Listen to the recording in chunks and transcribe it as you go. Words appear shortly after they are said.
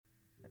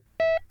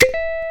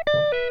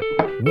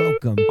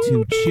Welcome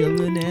to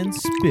Chillin' and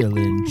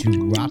Spillin'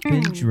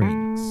 Droppin'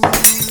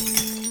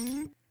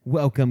 Drinks.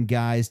 Welcome,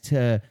 guys,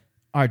 to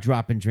our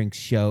Droppin' Drinks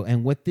show.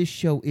 And what this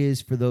show is,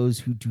 for those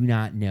who do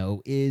not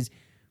know, is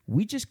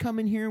we just come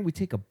in here and we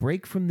take a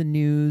break from the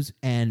news,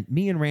 and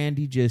me and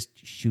Randy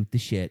just shoot the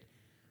shit.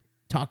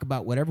 Talk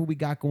about whatever we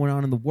got going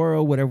on in the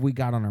world, whatever we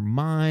got on our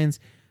minds,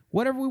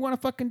 whatever we want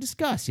to fucking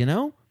discuss, you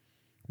know?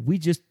 We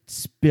just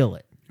spill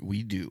it.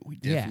 We do. We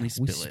definitely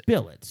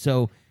spill it.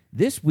 So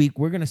this week,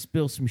 we're going to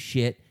spill some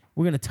shit.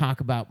 We're going to talk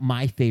about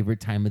my favorite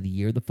time of the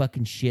year, the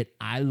fucking shit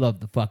I love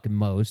the fucking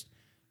most,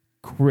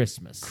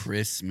 Christmas.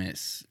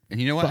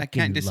 And you know what? I can't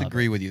Fucking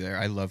disagree love with you there.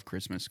 I love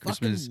Christmas. Fucking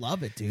Christmas,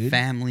 love it, dude.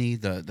 family,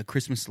 the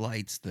Christmas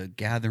lights, the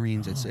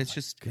gatherings. It's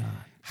just, God,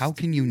 how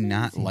can you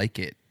not like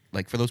it?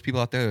 Like, for those people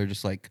out there that are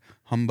just like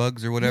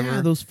humbugs or whatever.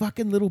 Yeah, those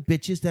fucking little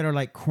bitches that are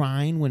like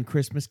crying when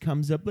Christmas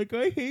comes up. Like,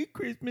 I hate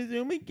Christmas.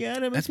 Oh my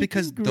God. That's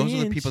because those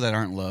are the people that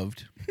aren't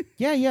loved.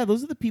 Yeah.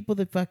 Those are the people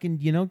that fucking,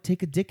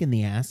 take a dick in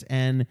the ass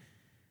and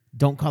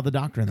don't call the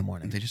doctor in the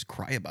morning. They just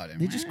cry about it.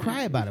 They just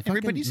cry about it. Fucking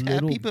Everybody's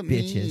little happy but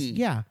bitches. me.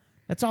 Yeah,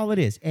 that's all it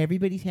is.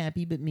 Everybody's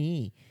happy but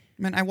me.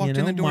 Man, I walked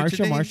in the door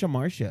today.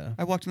 Marsha.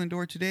 I walked in the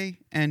door today,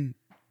 and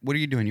what are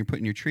you doing? You're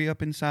putting your tree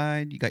up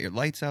inside. You got your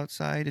lights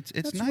outside. It's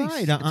That's nice.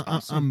 right. It's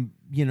awesome.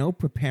 I'm,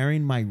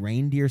 preparing my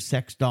reindeer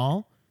sex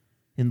doll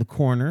in the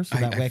corner so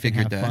that way I can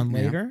have fun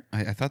later.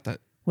 I thought that.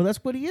 Well,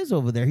 that's what he is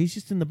over there. He's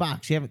just in the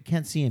box. You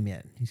can't see him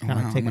yet. He's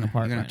kind of taken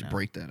apart. You're gonna right have to now.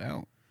 break that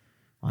out.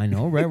 I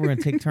know, right? We're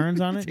gonna take turns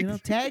on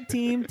it. Tag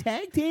team.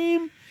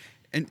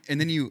 And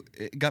then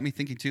it got me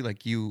thinking too.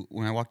 Like,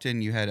 when I walked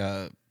in, you had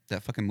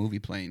that fucking movie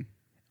playing.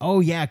 Oh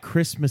yeah,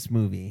 Christmas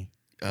movie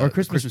or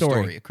Christmas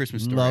Story. A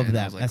Christmas Story. Love And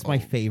that. like, That's my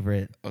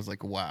favorite. I was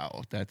like,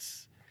 wow,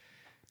 that's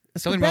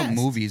That's something the about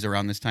best. movies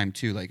around this time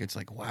too. Like, it's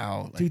like,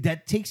 wow, like, Dude,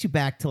 that takes you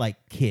back to like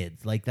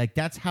kids. Like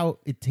that's how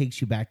it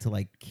takes you back to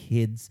like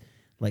kids,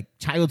 like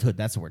childhood.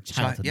 That's the word,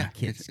 childhood, not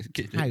kids. It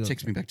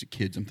takes me back to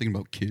kids. I'm thinking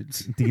about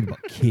kids. I'm thinking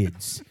about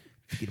kids.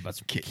 Thinking about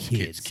some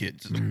kids.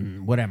 Kids.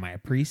 What am I, a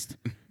priest?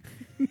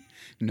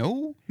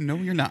 No,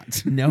 you're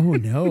not.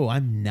 No,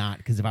 I'm not.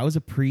 Because if I was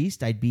a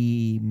priest, I'd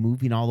be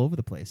moving all over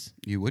the place.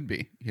 You would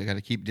be. You got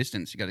to keep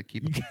distance. You got to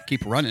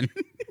keep running.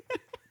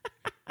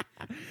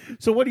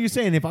 So what are you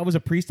saying? If I was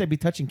a priest, I'd be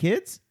touching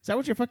kids? Is that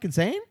what you're fucking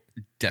saying?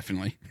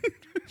 Definitely.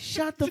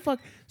 Shut the fuck.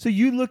 So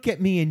you look at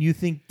me and you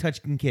think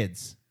touching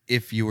kids.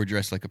 If you were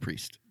dressed like a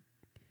priest.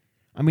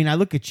 I mean, I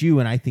look at you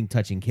and I think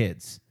touching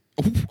kids.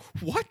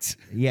 What?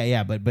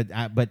 Yeah,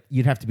 but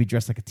you'd have to be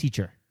dressed like a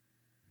teacher.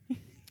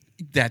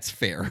 That's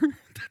fair.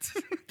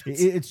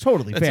 It's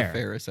totally that's fair. a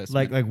fair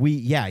assessment. Like we,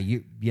 yeah.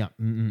 You know,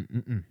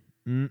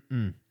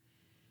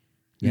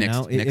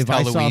 next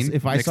Halloween,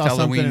 if I saw Halloween,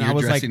 something and I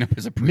was like, up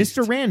as a priest.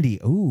 Mr. Randy.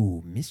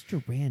 Ooh,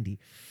 Mr. Randy.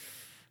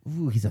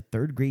 Ooh, he's a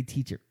third grade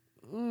teacher.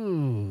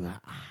 Ooh,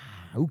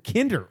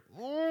 kinder.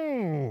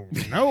 Ooh,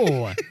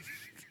 no.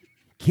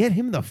 Get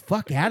him the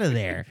fuck out of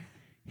there.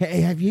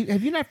 Hey, have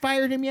you not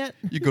fired him yet?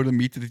 You go to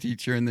meet the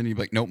teacher, and then you're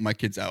like, nope, my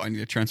kid's out. I need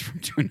to transfer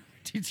him to another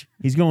teacher.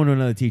 He's going to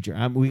another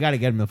teacher. We got to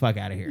get him the fuck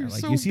out of here. You're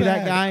Like, so you see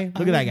bad. that guy?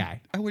 Look at that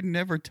guy. I would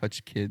never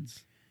touch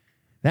kids.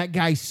 That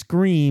guy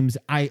screams,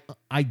 I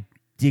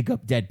dig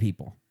up dead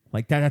people.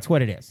 Like that's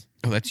what it is.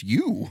 Oh, that's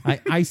you.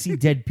 I see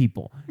dead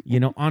people,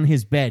 on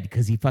his bed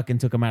because he fucking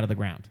took them out of the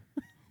ground.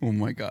 Oh,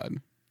 my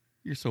God.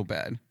 You're so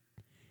bad.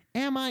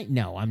 Am I?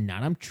 No, I'm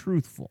not. I'm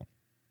truthful.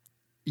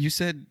 You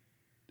said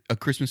A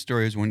Christmas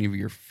Story is one of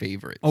your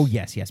favorites. Oh,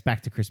 yes.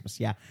 Back to Christmas.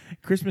 Yeah.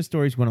 Christmas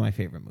Story is one of my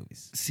favorite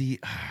movies. See,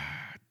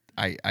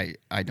 I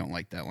don't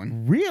like that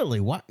one. Really?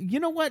 What? You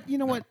know what?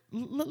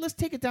 Let's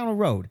take it down a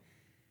road.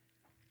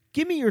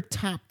 Give me your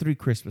top 3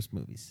 Christmas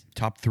movies.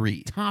 Top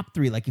 3. Top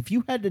 3. Like if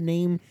you had to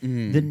name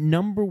the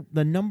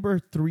number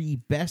 3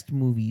 best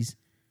movies,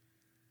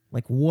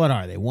 like what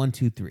are they? 1,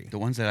 2, 3. The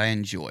ones that I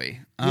enjoy.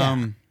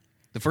 Yeah.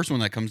 The first one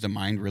that comes to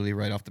mind really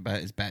right off the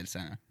bat is Bad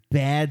Santa.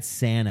 Bad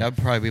Santa. That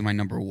would probably be my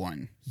number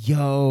 1.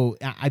 Yo,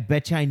 I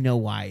bet you I know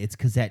why. It's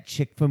because that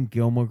chick from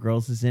Gilmore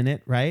Girls is in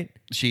it, right?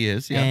 She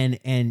is, yeah.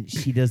 And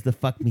she does the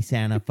fuck me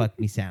Santa,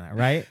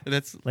 right?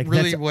 That's Like,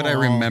 really that's what I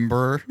all.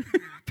 remember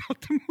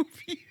about the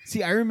movie.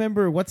 See, I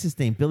remember, what's his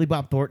name? Billy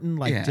Bob Thornton,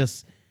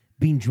 just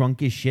being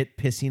drunk as shit,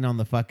 pissing on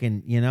the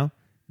fucking,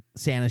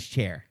 Santa's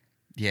chair.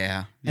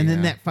 Yeah. And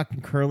then that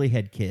fucking curly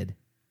head kid.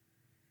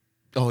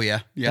 Oh, yeah.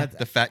 Yeah,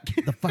 the fat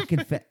kid. The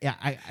fucking fat. Yeah,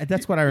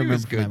 that's what I It remember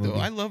was from good, that movie. though.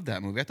 I loved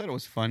that movie. I thought it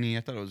was funny.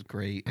 I thought it was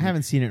great. I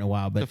haven't seen it in a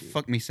while, but the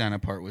Fuck Me Santa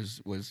part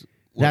was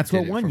that's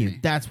what did it won for you. me.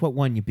 That's what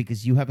won you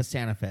because you have a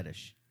Santa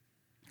fetish.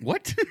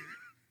 What?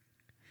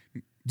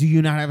 Do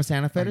you not have a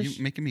Santa Are fetish?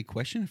 you making me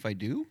question if I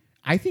do?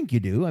 I think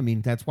you do. I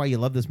mean, that's why you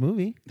love this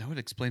movie. That would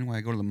explain why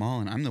I go to the mall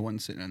and I'm the one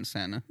sitting on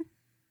Santa.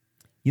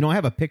 I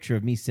have a picture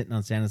of me sitting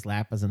on Santa's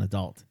lap as an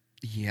adult.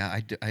 Yeah,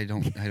 I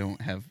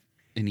don't have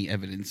any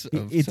evidence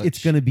of It's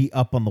such. going to be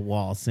up on the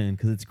wall soon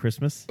because it's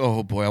Christmas.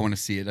 Oh, boy, I want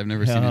to see it. I've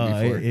never seen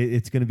it before.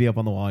 It's going to be up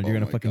on the wall and you're Oh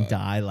going to my fucking God.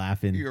 die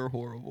laughing. You're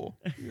horrible.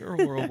 You're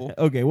horrible.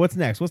 Okay, what's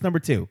next? What's number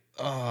 2?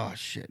 Oh,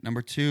 shit.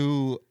 Number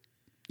 2,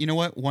 you know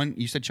what? 1,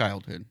 you said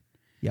childhood.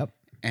 Yep.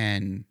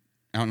 And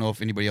I don't know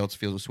if anybody else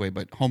feels this way,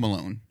 but Home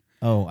Alone.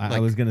 Oh, I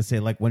was gonna say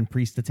like when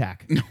priests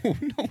attack.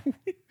 No,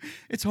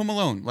 it's Home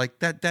Alone. Like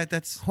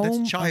that's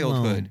Home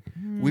childhood.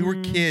 Alone. We were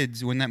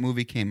kids when that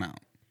movie came out.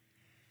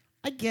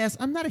 I guess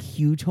I'm not a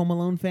huge Home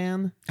Alone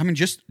fan. I mean,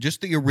 just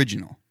the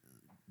original.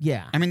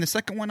 Yeah, I mean, the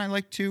second one I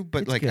like too,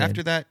 but It's like good.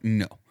 after that,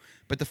 no.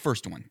 But the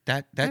first one,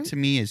 that to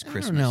me is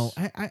Christmas.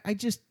 I don't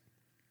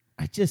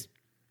know.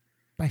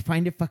 I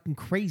find it fucking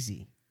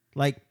crazy.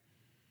 Like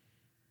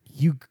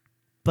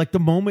the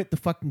moment the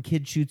fucking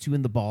kid shoots you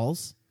in the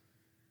balls,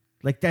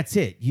 like that's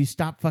it. You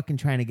stop fucking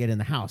trying to get in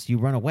the house. You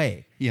run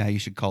away. Yeah, you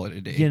should call it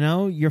a day. You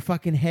know, your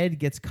fucking head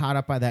gets caught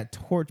up by that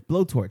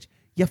blowtorch.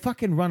 You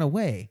fucking run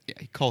away. Yeah,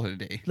 you call it a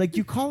day. Like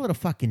you call it a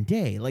fucking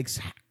day. Like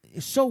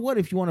so what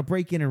if you want to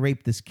break in and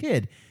rape this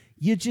kid?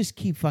 You just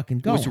keep fucking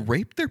going. Was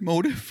rape their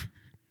motive?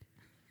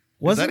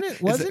 Wasn't it?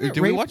 Did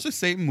we watch the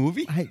same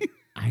movie?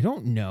 I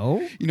don't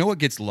know. You know what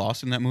gets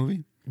lost in that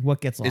movie?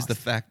 What gets lost? Is the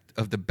fact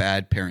of the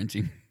bad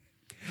parenting.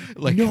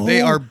 Like, No.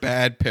 they are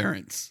bad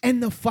parents.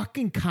 And the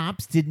fucking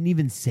cops didn't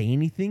even say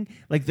anything.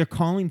 Like, they're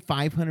calling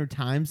 500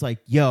 times, like,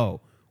 yo,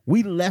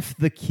 we left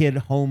the kid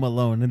home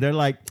alone. And they're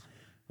like,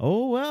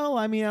 oh, well,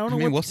 I mean, I don't know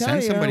what we'll to tell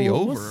send you. somebody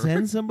We'll over.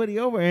 send somebody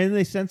over. And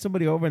they send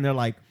somebody over, and they're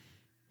like,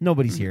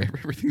 nobody's here.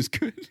 Everything's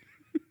good.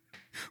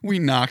 We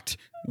knocked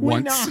We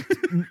once.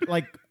 knocked,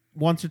 like,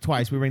 once or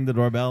twice. We rang the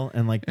doorbell,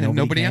 and, like, And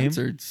nobody came.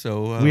 answered.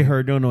 So We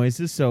heard no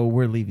noises, so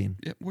we're leaving.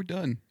 yeah, we're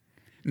done.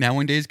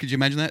 Nowadays, could you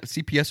imagine that?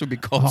 CPS would be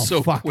called Oh,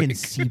 so fucking quick.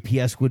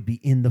 CPS would be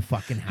in the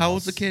fucking house. How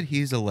old's the kid?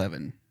 He's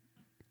 11.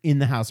 In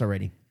the house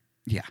already.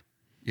 Yeah.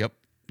 Yep.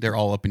 They're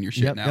all up in your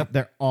shit now. Yep,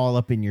 they're all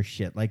up in your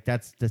shit. Like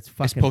that's fucking.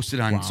 It's posted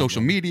on problem.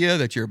 social media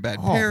that you're a bad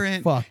Oh,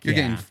 parent. fuck You're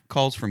yeah. getting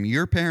calls from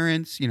your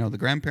parents, the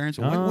grandparents.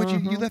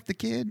 What'd you left the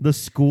kid? The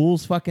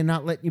school's fucking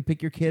not letting you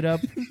pick your kid up.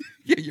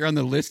 Yeah, you're on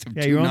the list of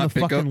Yeah, do you're on not the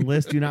pick fucking up.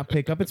 list. Do not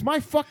pick up. It's my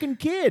fucking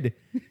kid.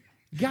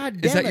 God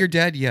damn Is that it. your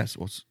dad? Yes.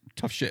 Well, it's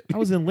tough shit. I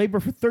was in labor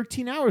for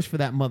 13 hours for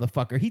that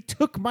motherfucker. He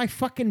took my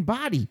fucking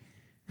body.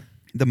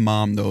 The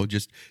mom though,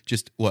 just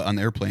what on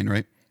the airplane,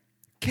 right?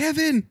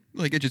 Kevin,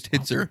 like it just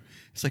hits her.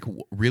 It's like,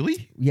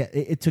 really? Yeah,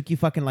 it took you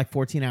fucking like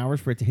 14 hours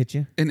for it to hit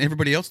you. And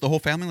everybody else, the whole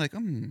family, like,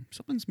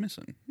 something's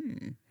missing.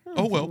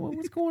 Oh well.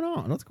 What's going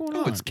on? What's going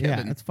Oh, on? it's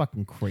Kevin. Yeah, it's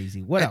fucking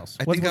crazy. What else?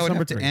 I What's think I would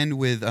number have to three? end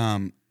with.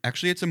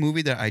 Actually, it's a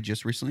movie that I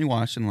just recently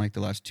watched in like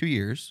the last 2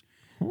 years.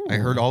 Ooh. I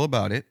heard all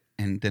about it,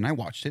 and then I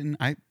watched it, and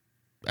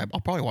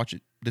I'll probably watch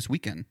it this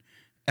weekend.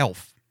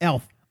 Elf.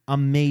 Elf,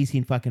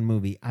 amazing fucking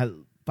movie.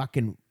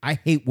 I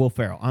hate Will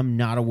Ferrell. I'm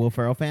not a Will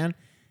Ferrell fan,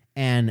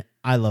 and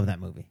I love that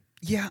movie.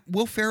 Yeah,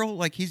 Will Ferrell,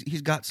 like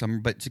he's got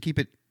some, but to keep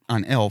it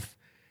on Elf,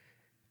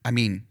 I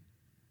mean,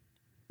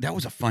 that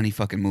was a funny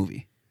fucking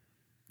movie.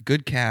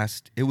 Good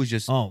cast. It was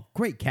just Oh,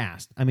 great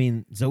cast. I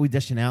mean, Zoe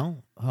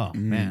Deschanel. Oh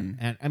man,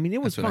 and I mean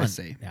it was that's what fun. I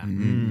say.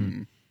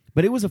 Yeah.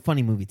 But it was a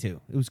funny movie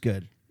too. It was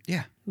good.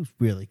 Yeah. It was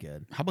really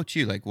good. How about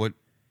you? Like, what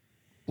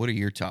are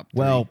your top three?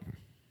 Well,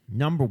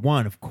 number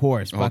one, of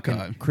course, Oh, fucking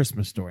God.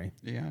 Christmas Story.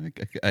 Yeah, I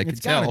could It's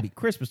gotta tell. be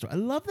Christmas Story. I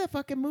love that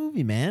fucking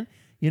movie, man.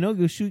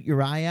 You'll shoot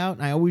your eye out.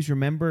 And I always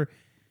remember,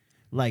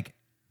 like,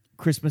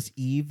 Christmas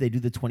Eve, they do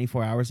the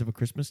 24 hours of A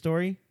Christmas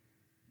Story.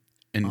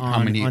 And how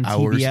on- many on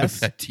hours TBS? of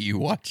that do you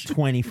watch?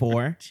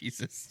 24.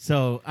 Jesus.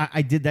 So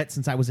I did that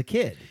since I was a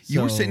kid.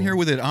 You were So- sitting here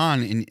with it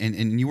on,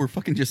 and you were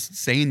fucking just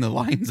saying the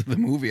lines of the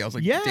movie. I was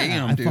like, Yeah,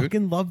 damn, I dude.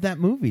 fucking love that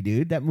movie,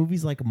 dude. That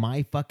movie's like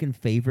my fucking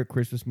favorite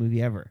Christmas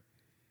movie ever.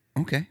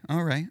 Okay,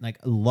 all right. Like,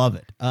 love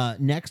it.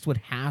 Next would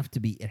have to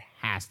be, it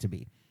has to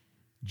be,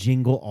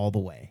 Jingle All the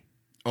Way.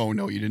 Oh,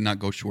 no, you did not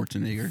go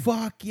Schwarzenegger.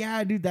 Fuck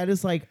yeah, dude. That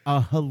is like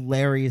a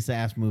hilarious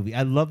ass movie.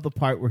 I love the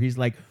part where he's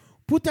like,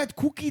 put that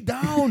cookie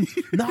down.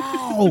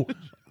 No.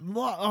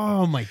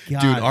 Oh my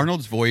God. Dude,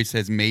 Arnold's voice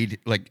has made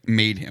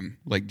him.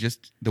 Like,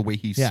 just the way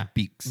he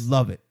speaks.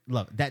 Love it.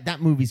 Love it.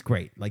 That movie's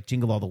great. Like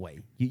Jingle All the Way.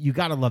 You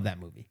gotta love that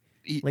movie.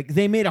 He- Like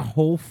they made a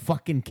whole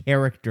fucking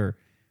character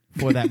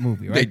for that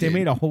movie, right? They did.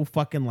 made a whole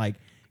fucking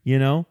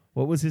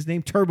what was his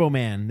name? Turbo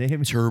Man. They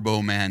had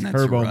Turbo Man, that's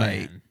Turbo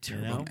right. Man,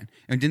 Turbo you know? Man.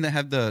 And didn't that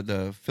have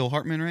the Phil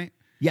Hartman, right?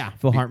 Yeah,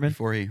 Phil Hartman.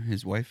 Before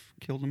his wife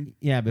killed him?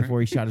 Yeah, before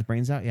he shot his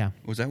brains out. Yeah.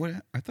 Was that what?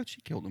 I thought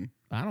she killed him.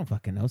 I don't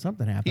fucking know.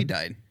 Something happened. He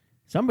died.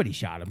 Somebody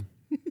shot him.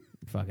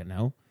 Fucking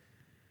know.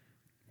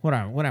 What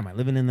am I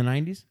living in the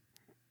 90s?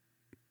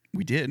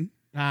 We did.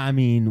 I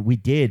mean, we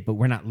did, but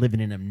we're not living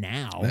in them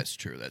now. That's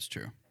true. That's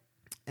true.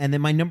 And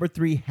then my number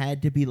 3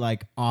 had to be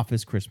like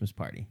Office Christmas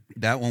Party.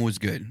 That one was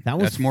good. That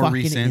was That's more fucking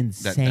recent.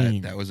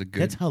 insane. That was a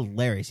good That's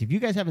hilarious. If you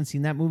guys haven't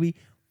seen that movie,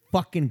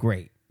 fucking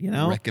great.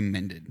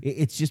 recommended.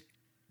 It's just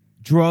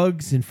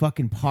drugs and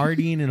fucking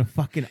partying in a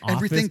fucking office.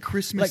 Everything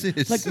Christmas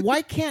is. Like,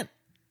 why can't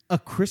a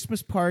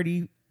Christmas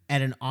party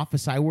at an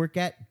office I work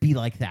at be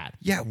like that?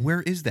 Yeah,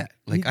 where is that?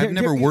 Like, There- I've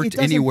never there- it worked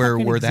doesn't anywhere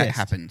fucking where that exist.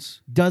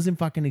 happens. Doesn't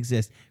fucking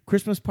exist.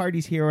 Christmas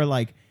parties here are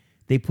like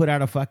they put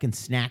out a fucking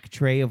snack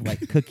tray of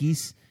like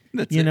cookies.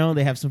 That's you it. know,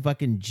 they have some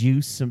fucking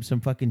juice, some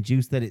fucking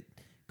juice that it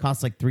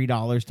costs like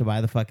 $3 to buy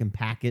the fucking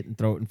packet and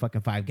throw it in fucking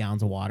 5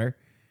 gallons of water.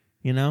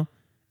 You know,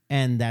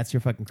 And that's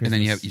your fucking Christmas.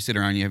 And then you sit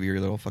around, you have your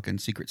little fucking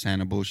Secret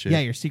Santa bullshit. Yeah,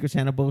 your Secret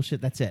Santa bullshit.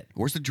 That's it.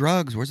 Where's the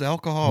drugs? Where's the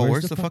alcohol?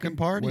 Where's the fucking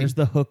party? Where's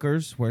the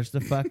hookers? Where's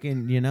the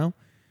fucking,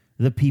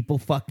 the people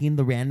fucking,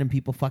 the random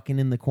people fucking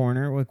in the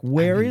corner? Like,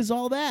 where is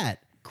all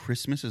that?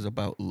 Christmas is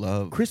about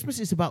love. Christmas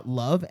is about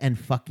love and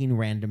fucking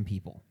random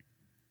people.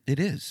 It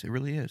is. It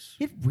really is.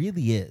 It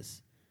really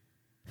is.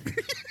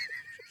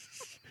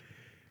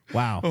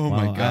 Wow. Oh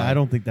my God. I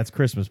don't think that's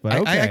Christmas, but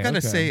okay. I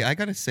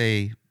gotta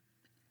say,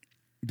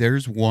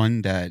 there's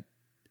one that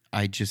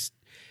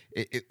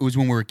it was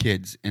when we were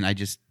kids, and I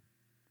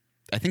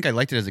think I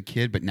liked it as a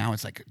kid, but now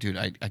it's like, dude,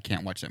 I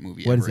can't watch that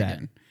movie What ever is that?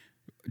 again.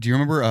 Do you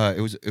remember?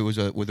 It was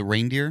with a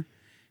reindeer,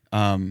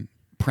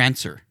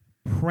 Prancer.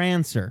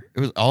 Prancer. It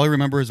was all I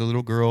remember is a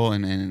little girl,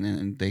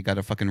 and they got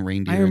a fucking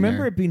reindeer. I remember in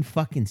there. it being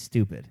fucking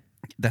stupid.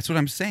 That's what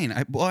I'm saying.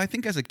 I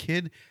think as a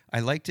kid I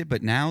liked it,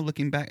 but now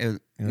looking back,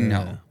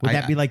 no. Would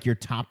that be like your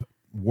top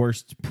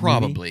worst?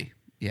 Probably? Movie?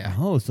 Yeah.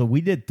 Oh, so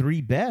we did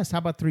 3 best. How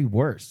about 3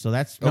 worst? So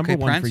that's number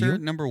one Prancer, for you.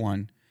 number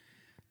 1.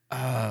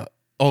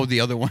 The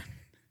other one,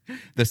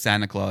 the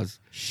Santa Claus.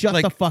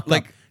 Shut the fuck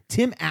up.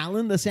 Tim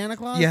Allen, the Santa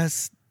Claus.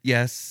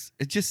 Yes.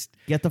 It just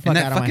Get the fuck and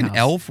out that of my fucking house.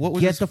 elf. What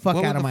was Get his, the fuck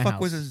what out of the my fuck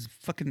house. was his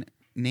fucking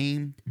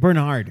name?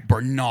 Bernard.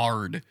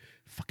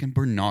 Fucking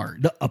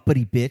Bernard. The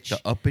uppity bitch.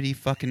 The uppity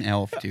fucking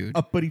elf, dude.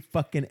 Uppity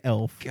fucking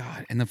elf.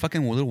 God, and the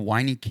fucking little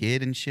whiny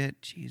kid and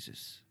shit.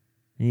 Jesus.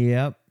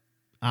 Yep.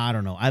 I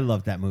don't know. I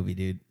love that movie,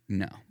 dude.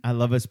 No. I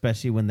love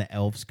especially when the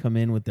elves come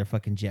in with their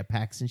fucking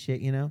jetpacks and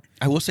shit,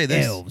 I will say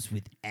this. Elves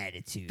with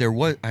attitude.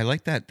 I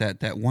like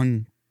that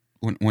one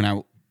when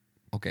I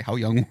how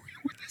young were you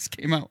when this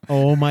came out?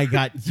 Oh my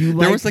God. You There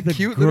like was a the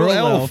cute girl little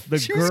elf. The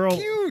She girl. was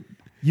cute.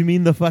 You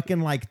mean the fucking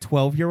like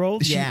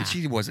 12-year-old? Yeah.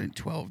 She wasn't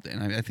 12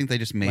 then. I think they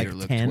just made like her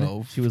look 10.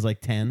 12. She was like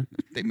 10.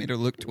 They made her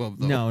look 12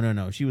 though.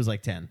 No. She was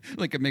like 10.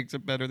 Like it makes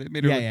it better. They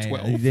made her look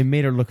 12. Yeah. They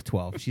made her look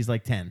 12. She's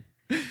like 10.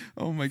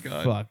 Oh my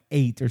God. Fuck.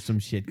 8 or some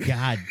shit.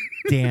 God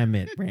damn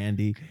it,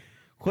 Brandy.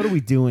 What are we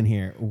doing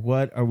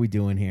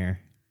here?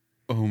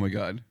 Oh my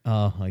God.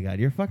 Oh my God.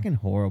 You're fucking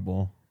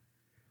horrible.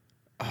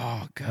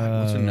 Oh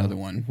God. What's another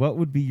one? What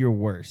would be your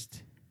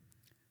worst?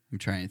 I'm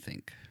trying to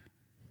think.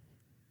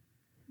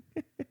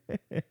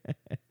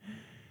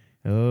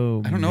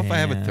 Oh, I don't know if I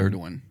have a man. third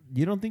one.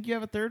 You don't think you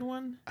have a third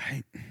one?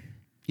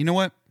 You know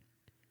what?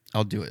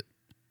 I'll do it.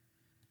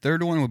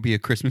 Third one would be A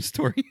Christmas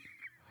Story.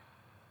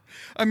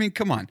 I mean,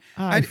 come on.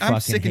 I'm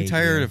sick and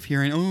tired of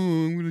hearing,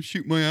 I'm going to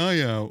shoot my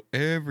eye out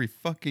every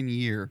fucking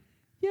year.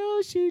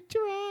 You shoot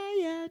your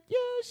eye out.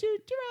 You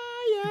shoot your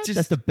eye out. Just-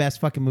 That's the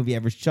best fucking movie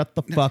ever. Shut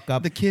the fuck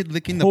up. The kid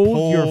licking the Hold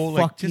pole. your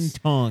like, fucking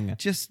tongue.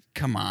 Just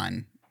come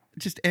on.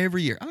 Just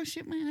every year. Oh,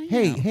 shit, my eye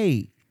out.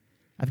 Hey.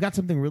 I've got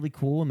something really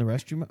cool in the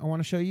restroom I want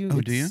to show you.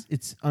 Oh, do you?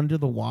 It's under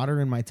the water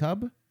in my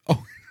tub.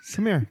 Oh,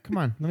 Come here. Come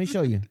on. Let me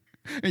show you.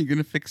 are you going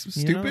to fix some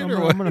You know, stupid I'm or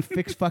gonna- what? I'm going to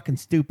fix fucking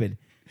stupid.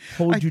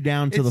 Hold you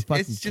down till the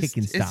fucking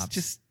kicking stops. It's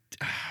just,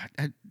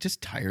 I'm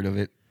just tired of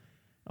it.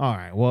 All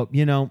right. Well,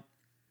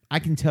 I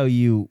can tell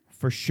you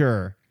for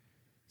sure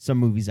some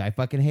movies I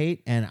fucking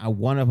hate, and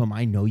one of them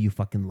I know you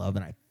fucking love,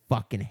 and I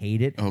fucking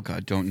hate it. Oh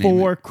God, don't name it.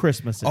 4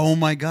 Christmases. Oh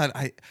my God,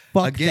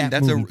 Fuck again.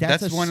 that movie.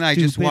 That's a one I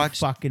just stupid watched.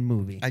 Fucking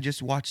movie. I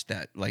just watched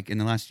that like in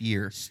the last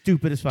year.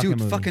 Stupidest fucking Dude,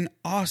 movie. fucking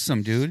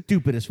awesome, dude.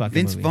 Stupidest fucking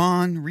Vince movie.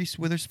 Vaughn, Reese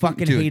Witherspoon.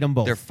 Fucking dude, hate 'em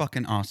both. They're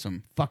fucking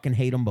awesome. Fucking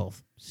hate them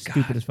both.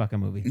 Stupidest fucking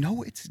movie.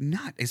 No, it's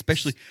not.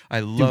 Especially, I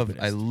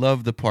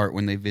love the part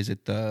when they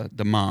visit the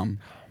mom,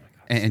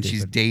 and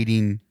she's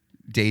dating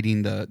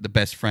the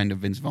best friend of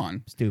Vince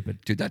Vaughn. Stupid.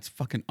 Dude, that's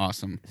fucking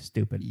awesome.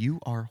 Stupid. You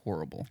are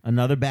horrible.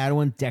 Another bad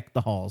one, Deck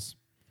the Halls.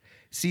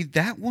 See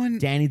that one?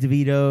 Danny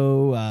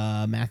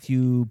DeVito,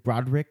 Matthew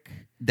Broderick.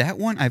 That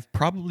one I've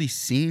probably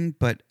seen,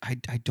 but I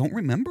don't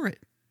remember it.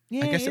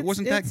 Yeah, I guess it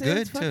wasn't that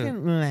good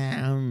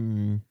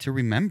to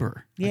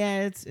remember.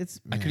 Yeah, it's.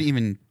 I couldn't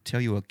even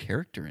tell you a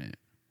character in it.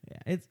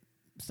 Yeah,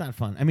 it's not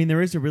fun. I mean,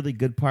 there is a really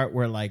good part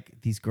where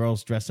like these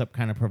girls dress up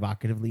kind of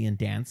provocatively and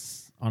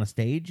dance on a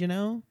stage.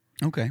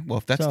 Okay, well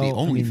if that's So, the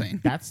only thing,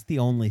 that's the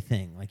only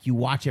thing. Like you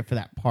watch it for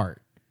that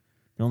part.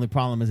 The only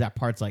problem is that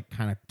part's like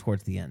kind of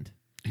towards the end.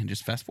 and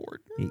just fast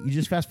forward, You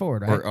just fast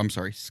forward, right? or I'm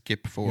sorry,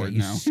 skip forward you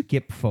now.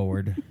 skip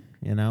forward.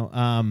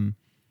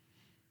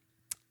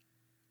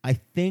 I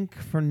think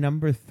for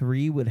number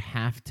 3 would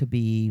have to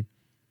be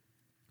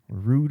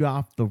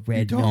Rudolph the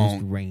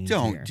Red-Nosed Reindeer.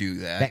 Don't do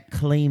that. That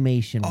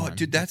claymation Oh, one.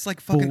 dude, that's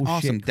like fucking Bullshit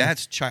awesome.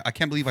 That's I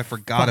can't believe I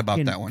forgot about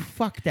Fucking- that one.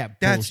 Fuck that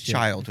bullshit. That's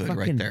childhood right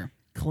Fucking there.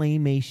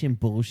 Claymation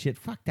bullshit.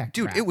 Fuck that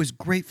Dude, crap. it was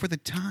great for the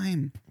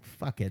time.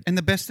 Fuck it. And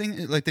the best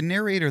thing, like the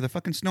narrator, the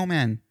fucking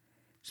snowman,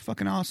 it's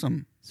fucking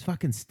awesome. It's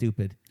fucking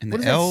stupid. And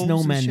what the does that elves and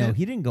snowman know? shit.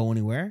 He didn't go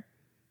anywhere.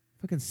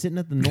 Fucking sitting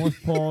at the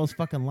North Pole his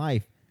fucking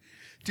life.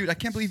 Dude, I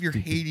can't believe you're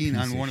Stupid hating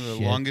piece on of one of the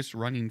shit. longest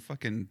running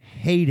fucking.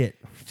 Hate it.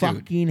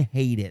 Fucking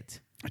hate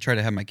it. I try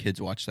to have my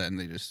kids watch that, and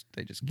they just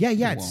Yeah,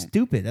 they it's won't.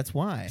 stupid. That's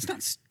why. It's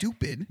not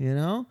stupid.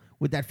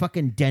 With that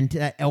fucking dentist,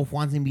 that elf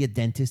wants him to be a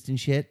dentist and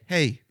shit.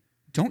 Hey,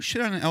 don't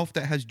shit on an elf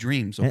that has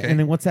dreams. And- Okay. And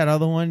then what's that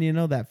other one?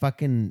 That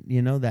fucking,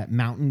 that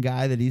mountain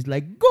guy that he's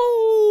like,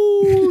 go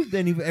Ooh.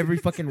 Then every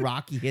fucking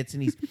rock he hits,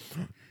 and he's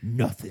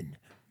nothing.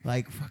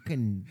 Like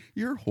fucking.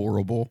 You're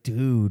horrible,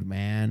 dude,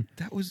 man.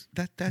 That was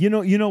that. You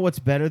know what's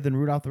better than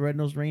Rudolph the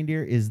Red-Nosed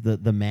Reindeer is the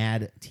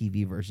Mad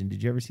TV version.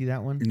 Did you ever see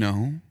that one?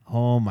 No.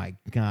 Oh my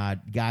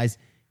god, guys!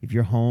 If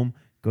you're home,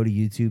 go to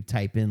YouTube,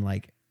 type in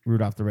like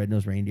Rudolph the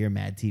Red-Nosed Reindeer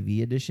Mad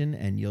TV edition,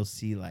 and you'll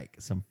see like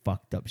some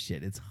fucked up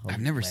shit. It's hilarious.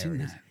 I've never seen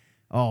that.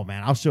 Oh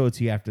man, I'll show it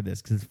to you after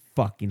this because it's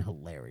fucking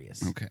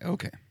hilarious.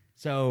 Okay.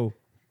 So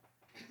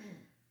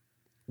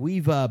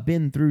we've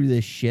been through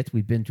this shit.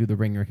 We've been through the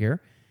ringer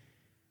here.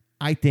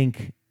 I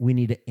think we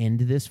need to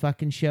end this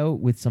fucking show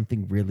with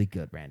something really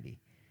good, Randy.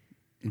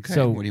 Okay.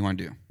 So what do you want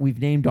to do? We've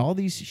named all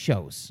these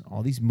shows,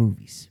 all these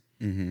movies.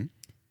 Mm-hmm.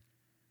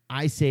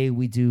 I say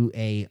we do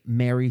a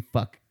marry,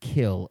 fuck,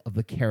 kill of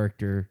the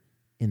character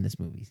in this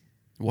movie.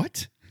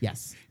 What?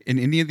 Yes. In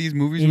any of these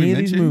movies we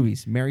mentioned? These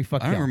movies, marry, fuck,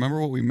 kill. I don't remember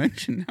what we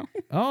mentioned now.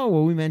 Oh,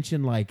 well, we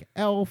mentioned like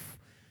Elf,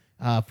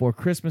 Four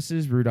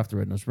Christmases, Rudolph the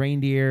Red-Nosed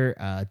Reindeer,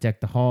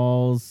 Deck the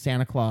Halls,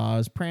 Santa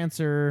Claus,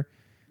 Prancer.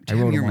 Damn,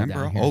 I wrote them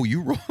down here. Oh,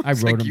 you wrote. I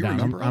wrote them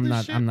down.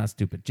 I'm not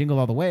stupid. Jingle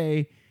All the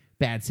Way,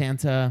 Bad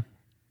Santa,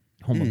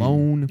 Home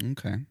Alone.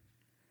 Okay.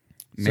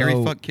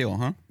 Marry, fuck, kill,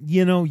 huh?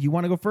 You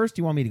want to go first?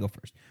 Do you want me to go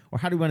first? Or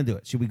how do we want to do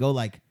it? Should we go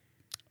like...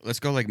 Let's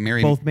go like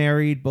married. Both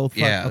married, both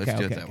fuck? Yeah, let's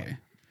do it that way.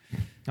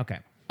 Okay.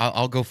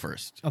 I'll go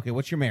first. Okay,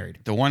 what's your married?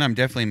 The one I'm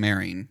definitely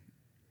marrying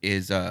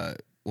is... what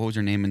was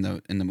her name in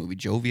the movie?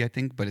 Jovi, I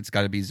think, but it's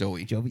got to be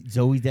Zoe.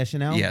 Zoe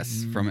Deschanel?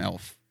 Yes, from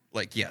Elf.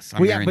 Like, yes,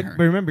 I'm marrying her.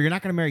 But remember, you're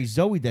not going to marry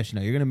Zoe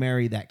Deschanel. You're going to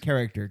marry that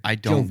character, I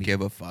don't Jovi.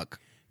 give a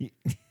fuck.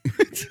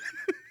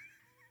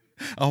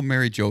 I'll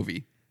marry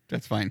Jovi.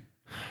 That's fine.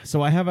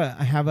 So I have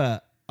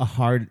a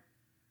hard,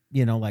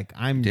 like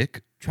I'm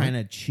Dick? trying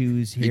to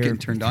choose here. You getting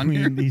turned on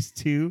here? These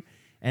two,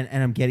 and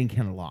I'm getting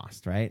kind of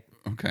lost, right?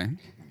 Okay.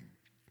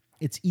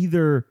 It's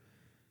either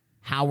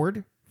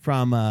Howard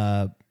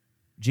from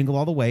Jingle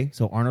All the Way,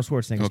 so Arnold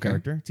Schwarzenegger's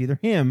character. It's either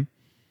him,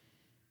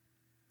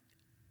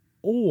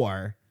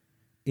 or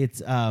it's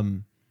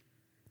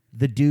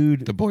the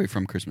dude, the boy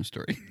from Christmas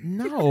Story.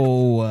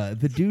 No,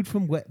 the dude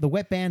from the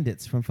Wet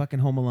Bandits from fucking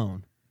Home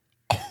Alone.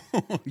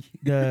 Oh,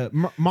 yeah.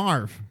 The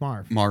Marv.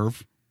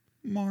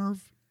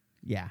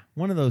 Yeah,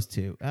 one of those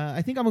two.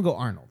 I think I'm gonna go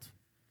Arnold.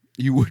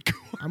 You would go.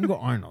 I'm gonna go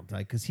Arnold,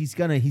 like, because he's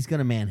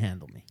gonna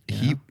manhandle me.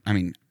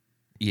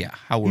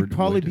 Howard. He'd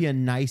probably be a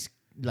nice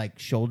like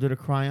shoulder to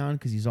cry on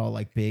because he's all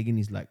like big and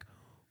he's like,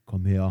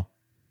 "Come here,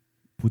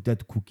 put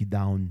that cookie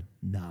down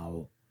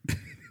now."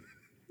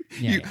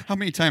 How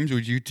many times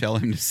would you tell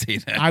him to say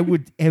that? I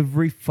would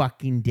every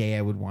fucking day.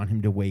 I would want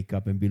him to wake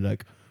up and be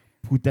like,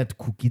 "Put that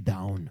cookie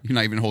down." You're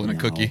not even holding a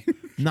cookie.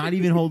 Not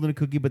even holding a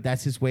cookie, but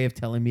that's his way of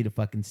telling me to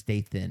fucking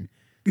stay thin,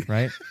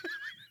 right?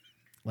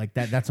 Like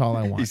that. That's all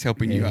I want. He's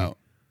helping you out.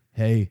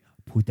 Hey,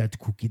 put that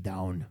cookie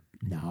down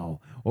now.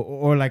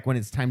 Or like when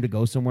it's time to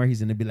go somewhere,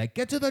 he's gonna be like,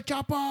 "Get to the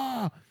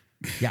chopper."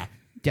 Yeah,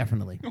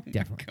 definitely,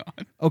 definitely.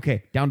 God.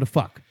 Okay, down to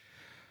fuck.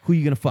 Who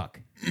you gonna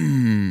fuck?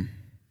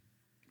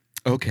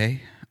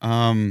 Okay.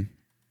 I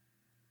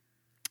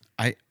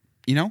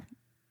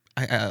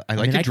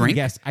like to drink.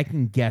 I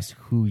can guess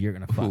who you're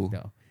gonna fuck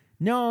though.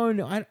 No,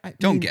 I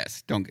don't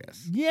guess. Don't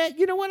guess. Yeah,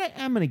 you know what?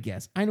 I'm gonna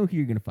guess. I know who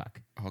you're gonna fuck.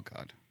 Oh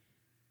God.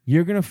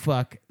 You're gonna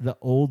fuck the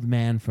old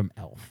man from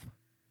Elf.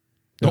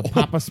 The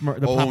Papa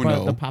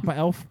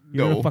Elf.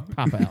 You're gonna fuck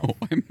Papa Elf.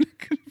 I'm not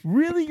gonna.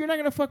 Really? You're not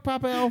gonna fuck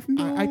Papa Elf?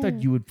 No. I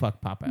thought you would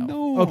fuck Papa Elf.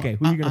 No. Okay,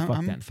 who are you gonna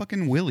fuck then? I'm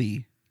fucking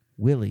Willie.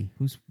 Willie?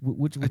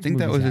 Which I think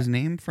that was his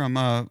name from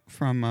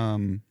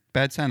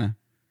Bad Santa.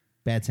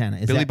 Bad Santa.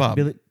 Is Billy that Bob.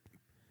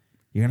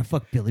 You're gonna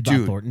fuck Billy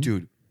Bob Thornton?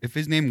 Dude, if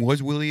his name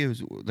was Willie,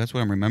 that's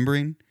what I'm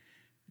remembering.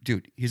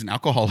 Dude, he's an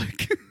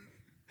alcoholic.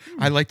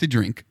 I like to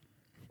drink.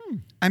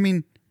 I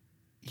mean,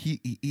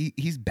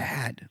 he's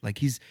bad. Like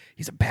he's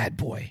a bad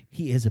boy.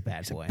 He is a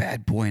bad boy. He's a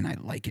bad boy, and I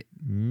like it.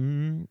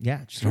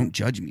 Yeah, just don't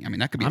judge me. I mean,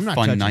 that could be a not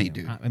fun night,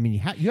 you. dude. I mean, you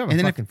have a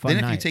fucking fun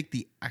night. Then if you take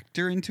the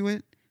actor into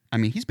it, I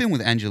mean, he's been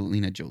with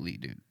Angelina Jolie,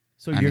 dude.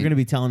 So you're going to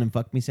be telling him,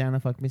 "Fuck me, Santa,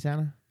 fuck me,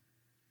 Santa"?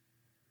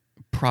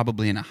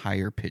 Probably in a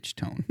higher pitch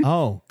tone.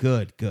 Oh,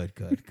 good.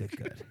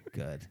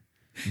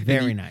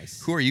 Very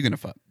nice. Who are you going to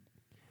fuck?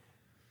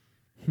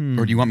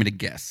 Or do you want me to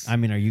guess? I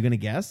mean, are you going to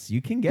guess?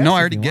 You can guess. No,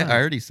 I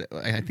already said.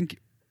 I think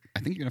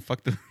you're going to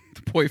fuck the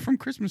boy from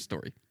Christmas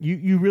Story.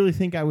 You really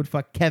think I would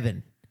fuck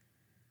Kevin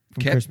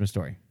from Christmas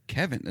Story?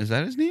 Kevin, is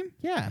that his name?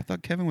 Yeah. I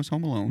thought Kevin was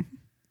Home Alone.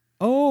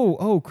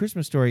 Oh,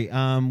 Christmas Story.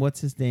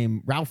 What's his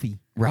name? Ralphie.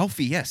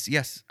 Ralphie,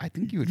 yes. I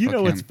think you would. You fuck know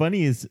him. what's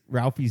funny is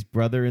Ralphie's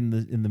brother in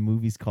the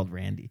movie's called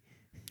Randy.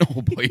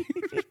 Oh boy,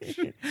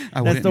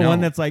 that's the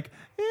one that's like,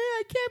 hey,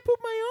 I can't put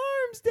my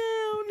arms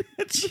down.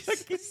 That's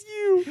fucking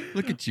you.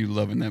 Look at you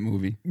loving that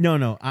movie.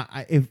 No.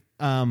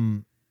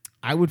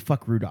 I would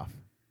fuck Rudolph.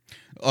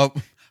 Oh,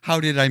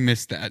 how did I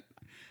miss that?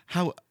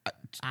 How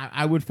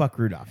I would fuck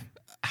Rudolph.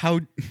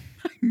 How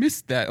I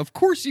missed that? Of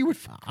course you would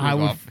fuck Rudolph. I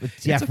would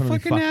definitely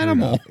it's a fucking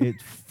animal.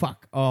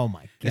 Oh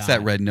my God. It's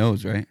that red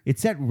nose, right?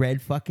 It's that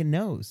red fucking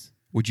nose.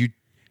 Would you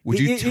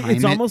time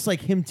it's almost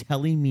like him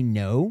telling me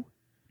no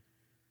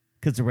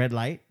because the red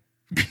light.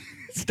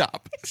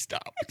 Stop.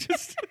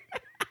 Just.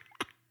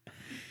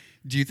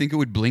 Do you think it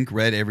would blink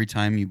red every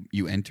time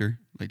you enter?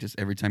 Like just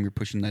every time you're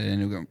pushing that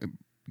in, it'll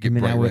get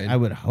bright red? I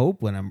would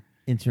hope when I'm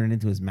entering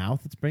into his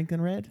mouth, it's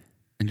blinking red.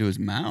 Into his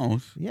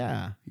mouth?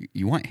 Yeah.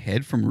 You want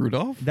head from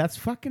Rudolph? That's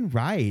fucking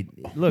right.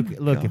 Look.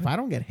 If I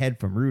don't get head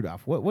from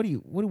Rudolph, what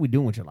are we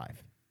doing with your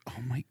life?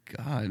 Oh my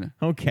God.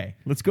 Okay,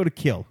 let's go to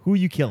kill. Who are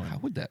you killing? How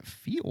would that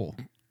feel?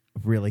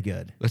 Really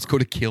good. Let's go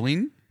to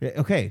killing.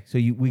 Okay, so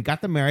we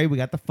got the marry, we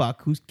got the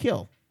fuck. Who's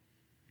kill?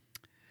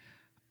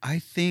 I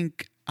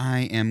think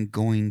I am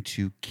going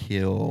to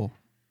kill.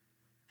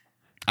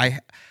 I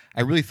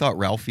really thought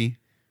Ralphie.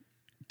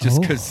 Just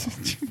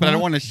because, but I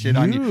don't want to shit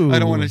on you. I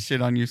don't want to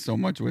shit on you so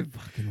much with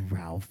fucking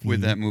Ralphie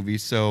with that movie.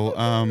 So,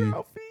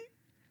 Ralphie.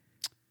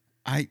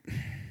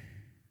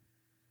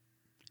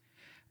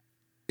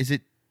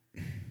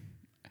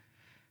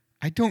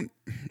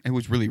 It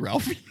was really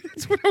Ralphie.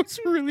 That's what I was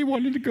really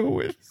wanting to go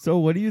with. So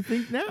what do you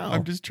think now?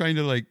 I'm just trying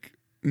to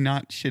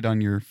not shit on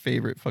your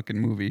favorite fucking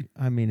movie.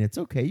 I mean, it's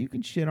okay. You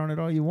can shit on it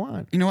all you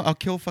want. You know what? I'll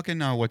kill fucking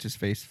what's his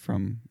face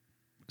from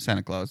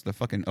Santa Claus, the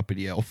fucking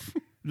uppity elf.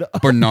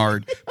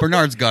 Bernard.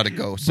 Bernard's got to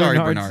go. Sorry,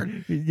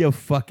 Bernard. You're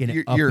fucking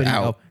uppity. You're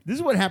out. Elf. This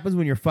is what happens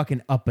when you're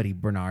fucking uppity,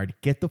 Bernard.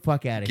 Get the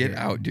fuck out of here. Get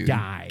out, dude.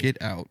 Die.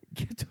 Get out.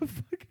 Get the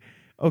fuck.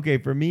 Okay,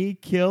 for me,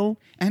 kill.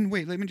 And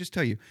wait, let me just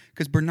tell you,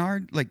 because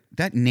Bernard,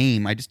 that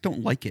name, I just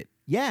don't like it.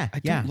 Yeah, I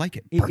don't like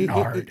it.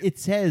 Bernard. It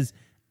says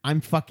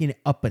I'm fucking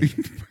uppity.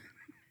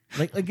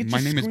 like it just my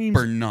name screams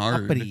is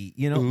Bernard. Uppity.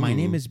 Ooh. My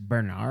name is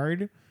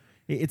Bernard.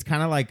 It's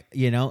kind of like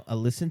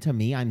listen to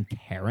me. I'm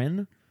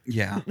Karen.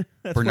 Yeah,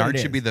 Bernard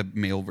should be the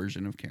male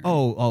version of Karen.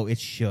 Oh, it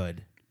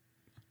should.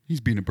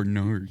 He's being a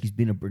Bernard.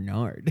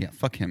 Yeah,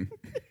 fuck him.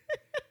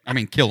 I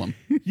mean, kill him.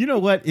 You know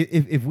what?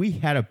 If we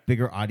had a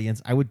bigger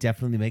audience, I would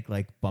definitely make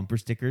bumper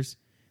stickers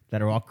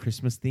that are all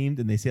Christmas themed,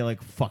 and they say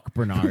 "fuck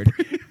Bernard."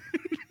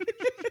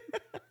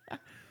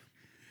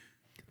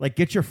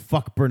 Get your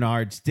 "fuck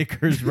Bernard"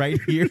 stickers right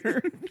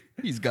here.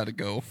 He's got to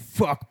go.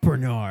 Fuck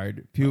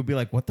Bernard. People would be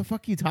like, "What the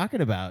fuck are you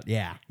talking about?"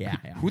 Yeah.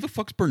 Who the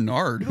fuck's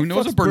Bernard? Who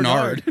knows a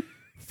Bernard?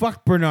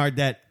 Fuck Bernard,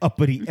 that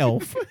uppity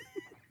elf.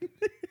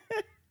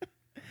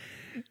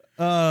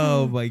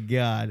 Oh my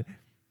God.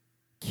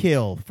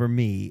 Kill for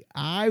me.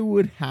 I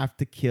would have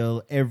to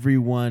kill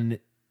everyone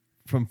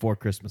from Four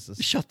Christmases.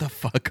 Shut the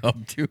fuck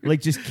up, dude.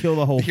 Just kill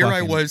the whole. Here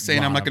I was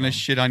saying I'm not going to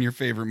shit on your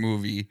favorite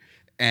movie,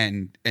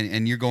 and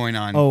you're going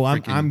on. Oh,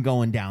 I'm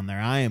going down there.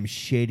 I am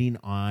shitting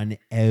on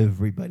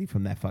everybody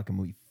from that fucking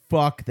movie.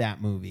 Fuck that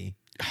movie.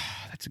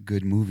 That's a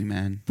good movie,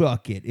 man.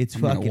 Fuck it. It's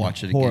fucking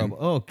watch it horrible.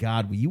 Again. Oh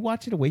God, will you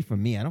watch it away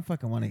from me? I don't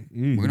fucking want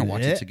to. We're gonna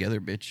watch it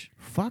together, bitch.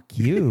 Fuck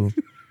you.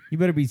 You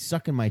better be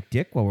sucking my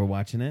dick while we're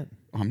watching it.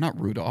 I'm not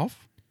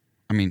Rudolph.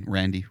 I mean,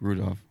 Randy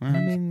Rudolph.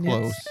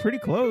 Close. It's pretty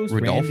close.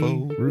 Rodolfo.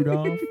 Randy,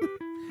 Rudolph.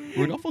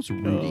 Rodolfo's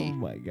Rudy. Oh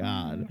my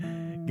God,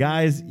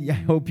 guys! I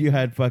hope you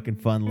had fucking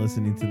fun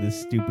listening to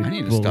this stupid. I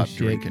need to bullshit. stop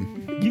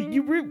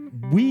drinking.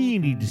 We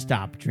need to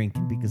stop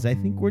drinking because I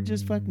think we're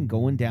just fucking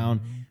going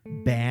down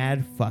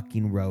bad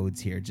fucking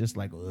roads here. Just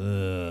ugh.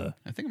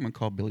 I think I'm gonna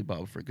call Billy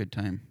Bob for a good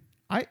time.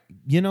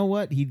 You know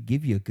what? He'd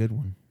give you a good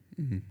one.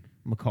 Mm-hmm. I'm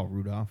gonna call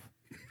Rudolph.